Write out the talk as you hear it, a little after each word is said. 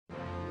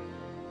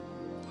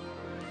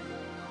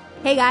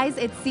Hey guys,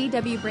 it's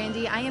CW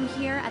Brandy. I am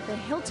here at the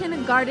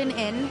Hilton Garden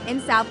Inn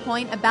in South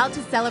Point, about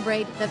to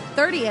celebrate the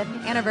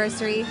 30th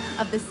anniversary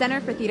of the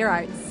Center for Theater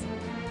Arts.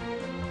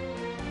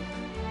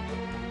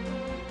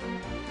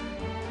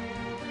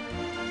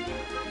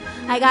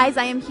 Hi guys,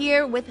 I am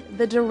here with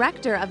the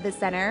director of the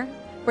Center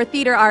for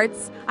Theater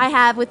Arts. I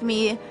have with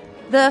me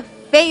the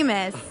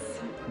famous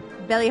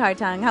Billy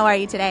Hartung. How are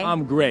you today?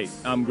 I'm great.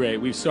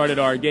 We've started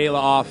our gala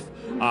off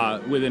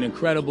with an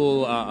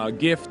incredible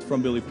gift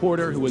from Billy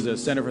Porter, who was a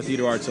Center for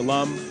Theater Arts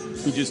alum,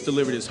 who just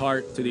delivered his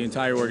heart to the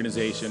entire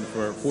organization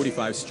for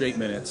 45 straight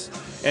minutes.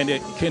 And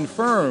it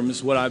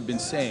confirms what I've been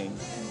saying,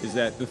 is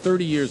that the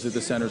 30 years that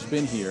the Center's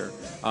been here,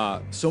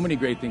 so many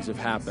great things have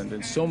happened,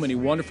 and so many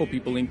wonderful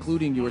people,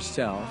 including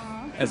yourself,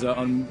 as a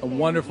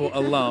wonderful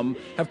alum,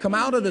 have come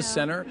out of the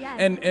Center,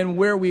 and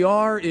where we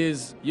are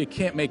is, you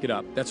can't make it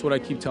up. That's what I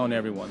keep telling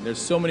everyone. There's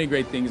so many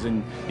great things,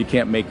 and you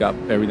can't make up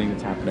everything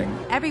that's happening.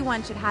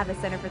 Everyone should have a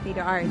Center for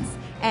Theater Arts,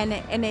 and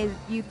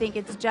you think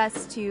it's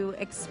just to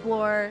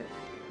explore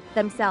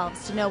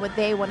themselves, to know what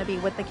they want to be,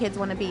 what the kids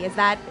want to be. Is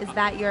that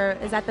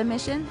the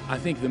mission? I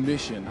think the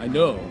mission, I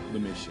know the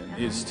mission,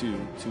 is to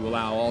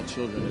allow all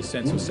children a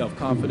sense of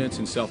self-confidence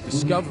and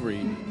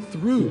self-discovery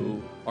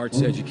through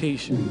arts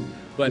education.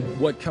 But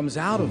what comes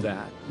out of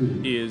that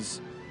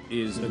is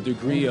a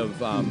degree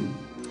of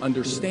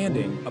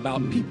understanding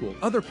about people,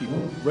 other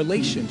people,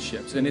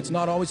 relationships, and it's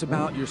not always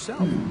about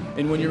yourself.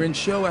 And when you're in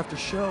show after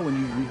show and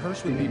you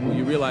rehearse with people,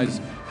 you realize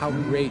how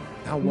great,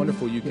 how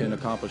wonderful you can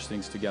accomplish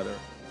things together.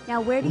 Now,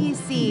 where do you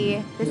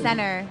see the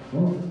Center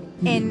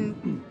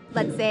in,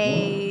 let's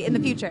say, in the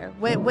future?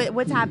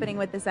 What's happening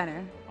with the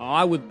Center?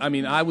 I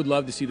would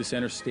love to see the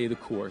Center stay the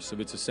course of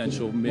its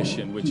essential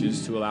mission, which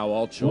is to allow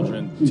all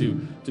children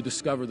to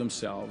discover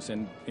themselves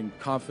and in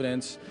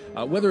confidence,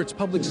 whether it's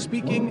public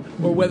speaking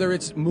or whether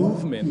it's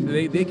movement.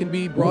 They can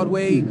be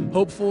Broadway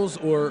hopefuls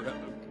or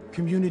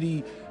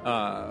community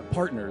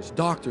partners,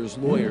 doctors,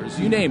 lawyers,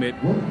 you name it.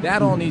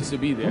 That all needs to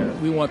be there.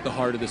 We want the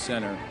heart of the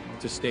Center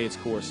to stay its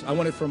course. I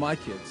want it for my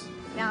kids.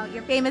 Now,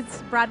 your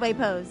famous Broadway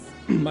pose.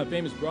 My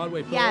famous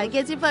Broadway pose? Yeah, it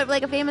gives you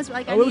like a famous,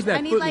 like, I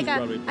need like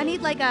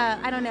a,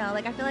 I don't know,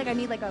 like, I feel like I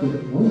need like a...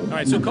 All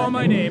right, so call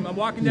my name. I'm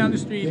walking down the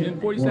street in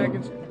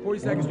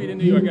 42nd Street in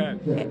New York.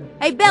 Go ahead.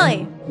 Hey,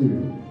 Billy!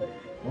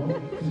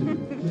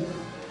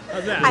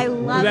 How's that? I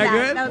love Was that.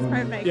 That. Good? That was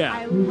perfect. Yeah.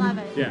 I love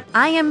it. Yeah.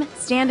 I am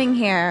standing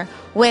here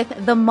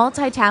with the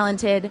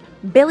multi-talented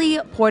Billy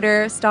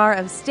Porter, star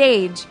of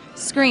stage,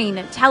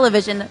 screen,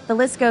 television, the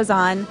list goes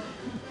on.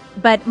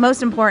 But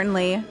most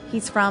importantly,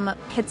 he's from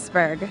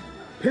Pittsburgh.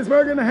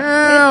 Pittsburgh in the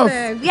house!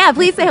 Pittsburgh. Yeah,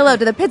 please say hello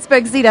to the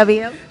Pittsburgh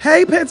CW.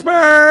 Hey,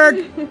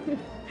 Pittsburgh!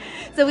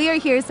 So we are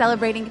here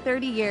celebrating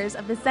 30 years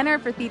of the Center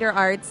for Theater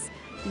Arts.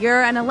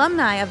 You're an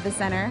alumni of the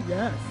Center.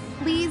 Yes.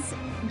 Please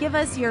give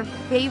us your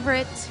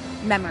favorite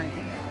memory.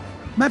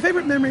 My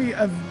favorite memory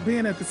of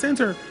being at the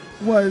Center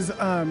was,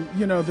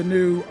 the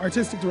new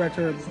artistic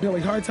director, Billy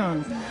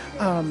Hartung.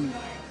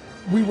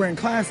 We were in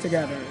class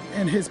together,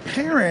 and his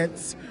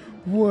parents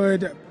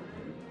would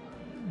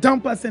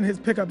dump us in his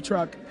pickup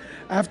truck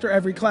after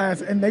every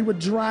class, and they would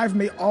drive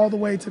me all the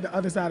way to the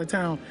other side of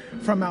town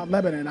from Mount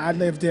Lebanon. I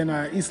lived in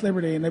East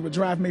Liberty, and they would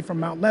drive me from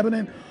Mount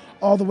Lebanon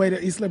all the way to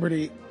East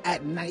Liberty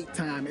at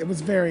nighttime. It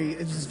was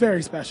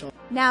very special.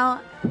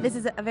 Now, this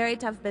is a very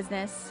tough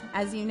business.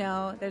 As you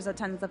know, there's a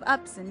tons of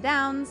ups and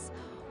downs.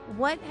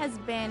 What has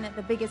been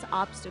the biggest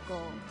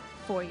obstacle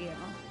for you?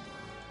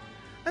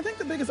 I think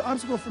the biggest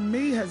obstacle for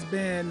me has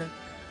been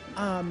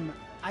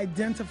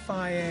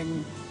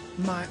identifying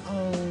my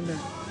own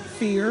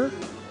fear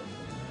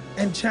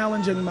and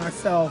challenging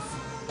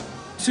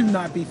myself to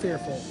not be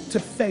fearful, to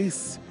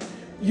face,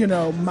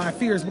 my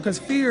fears, because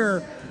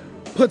fear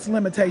puts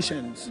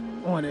limitations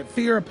on it.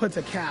 Fear puts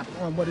a cap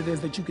on what it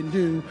is that you can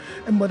do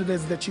and what it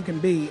is that you can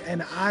be.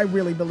 And I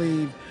really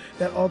believe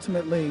that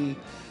ultimately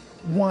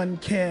one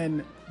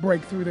can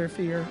break through their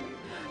fear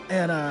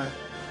and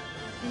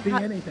be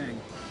anything.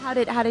 How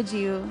did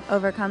you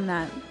overcome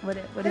that?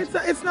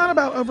 It's not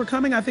about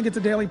overcoming. I think it's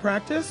a daily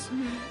practice.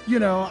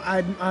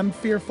 Mm-hmm. I'm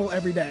fearful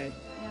every day.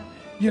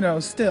 Yeah.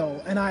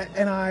 Still,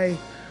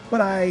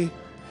 but I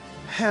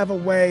have a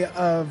way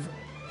of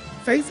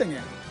facing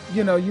it.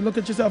 You look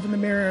at yourself in the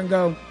mirror and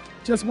go,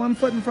 just one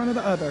foot in front of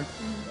the other.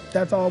 Mm-hmm.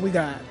 That's all we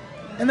got,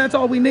 and that's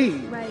all we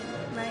need. Right.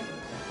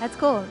 That's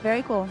cool.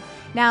 Very cool.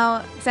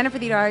 Now, Center for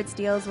Theater Arts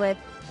deals with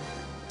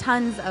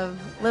tons of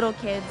little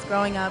kids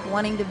growing up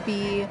wanting to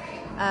be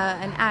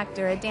an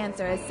actor, a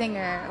dancer, a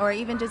singer, or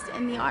even just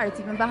in the arts,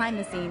 even behind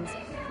the scenes.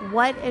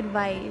 What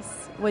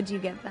advice would you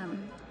give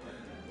them?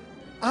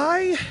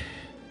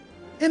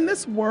 In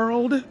this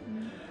world,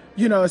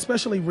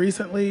 especially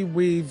recently,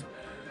 we've,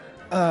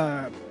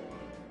 gotten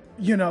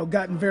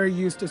very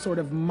used to sort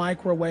of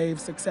microwave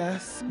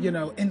success,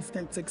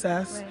 instant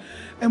success. Right.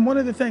 And one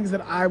of the things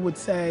that I would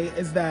say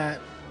is that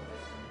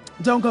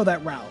don't go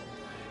that route.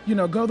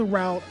 Go the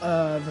route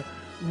of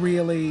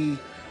really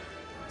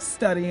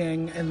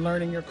studying and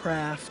learning your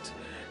craft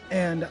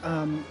and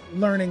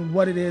learning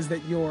what it is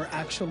that you're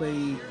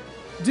actually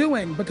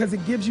doing, because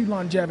it gives you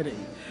longevity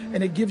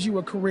and it gives you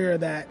a career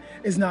that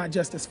is not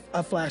just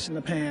a flash in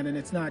the pan and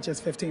it's not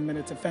just 15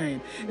 minutes of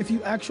fame. If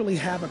you actually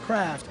have a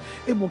craft,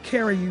 it will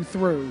carry you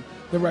through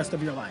the rest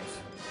of your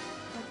life.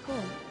 That's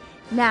cool.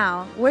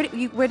 Now, where do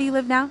you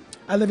live now?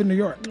 I live in New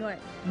York. New York.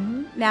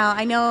 Mm-hmm. Now,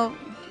 I know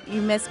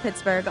you miss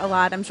Pittsburgh a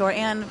lot, I'm sure,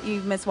 and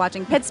you miss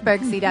watching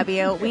Pittsburgh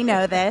CW. We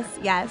know this,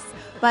 yes.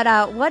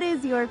 But what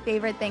is your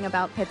favorite thing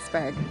about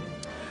Pittsburgh?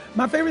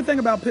 My favorite thing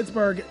about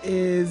Pittsburgh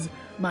is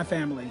my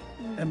family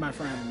and my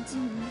friends.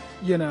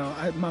 You know,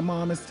 my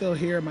mom is still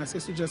here. My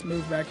sister just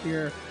moved back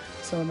here.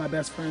 Some of my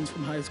best friends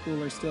from high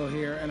school are still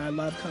here. And I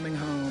love coming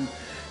home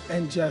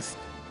and just,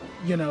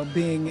 you know,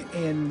 being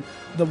in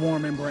the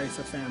warm embrace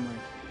of family.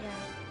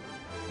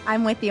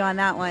 I'm with you on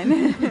that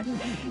one.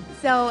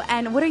 So,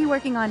 and what are you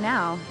working on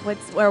now?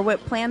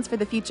 What plans for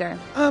the future?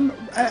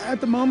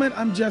 At the moment,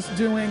 I'm just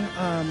doing,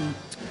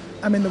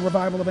 I'm in the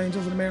Revival of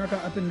Angels in America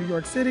up in New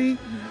York City.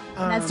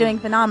 That's doing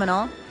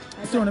phenomenal.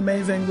 It's doing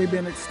amazing. We've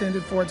been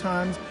extended 4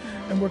 times,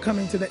 and we're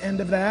coming to the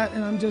end of that.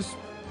 And I'm just,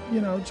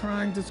 you know,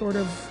 trying to sort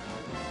of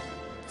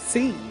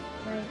see.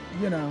 Right.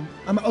 You know,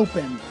 I'm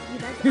open.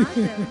 That's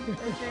awesome.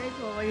 That's very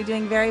cool. Well, you're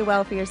doing very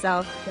well for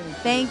yourself.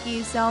 Thank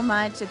you so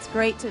much. It's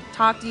great to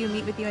talk to you,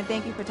 meet with you, and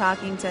thank you for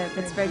talking to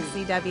Pittsburgh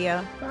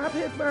CW. Bye,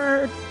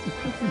 Pittsburgh.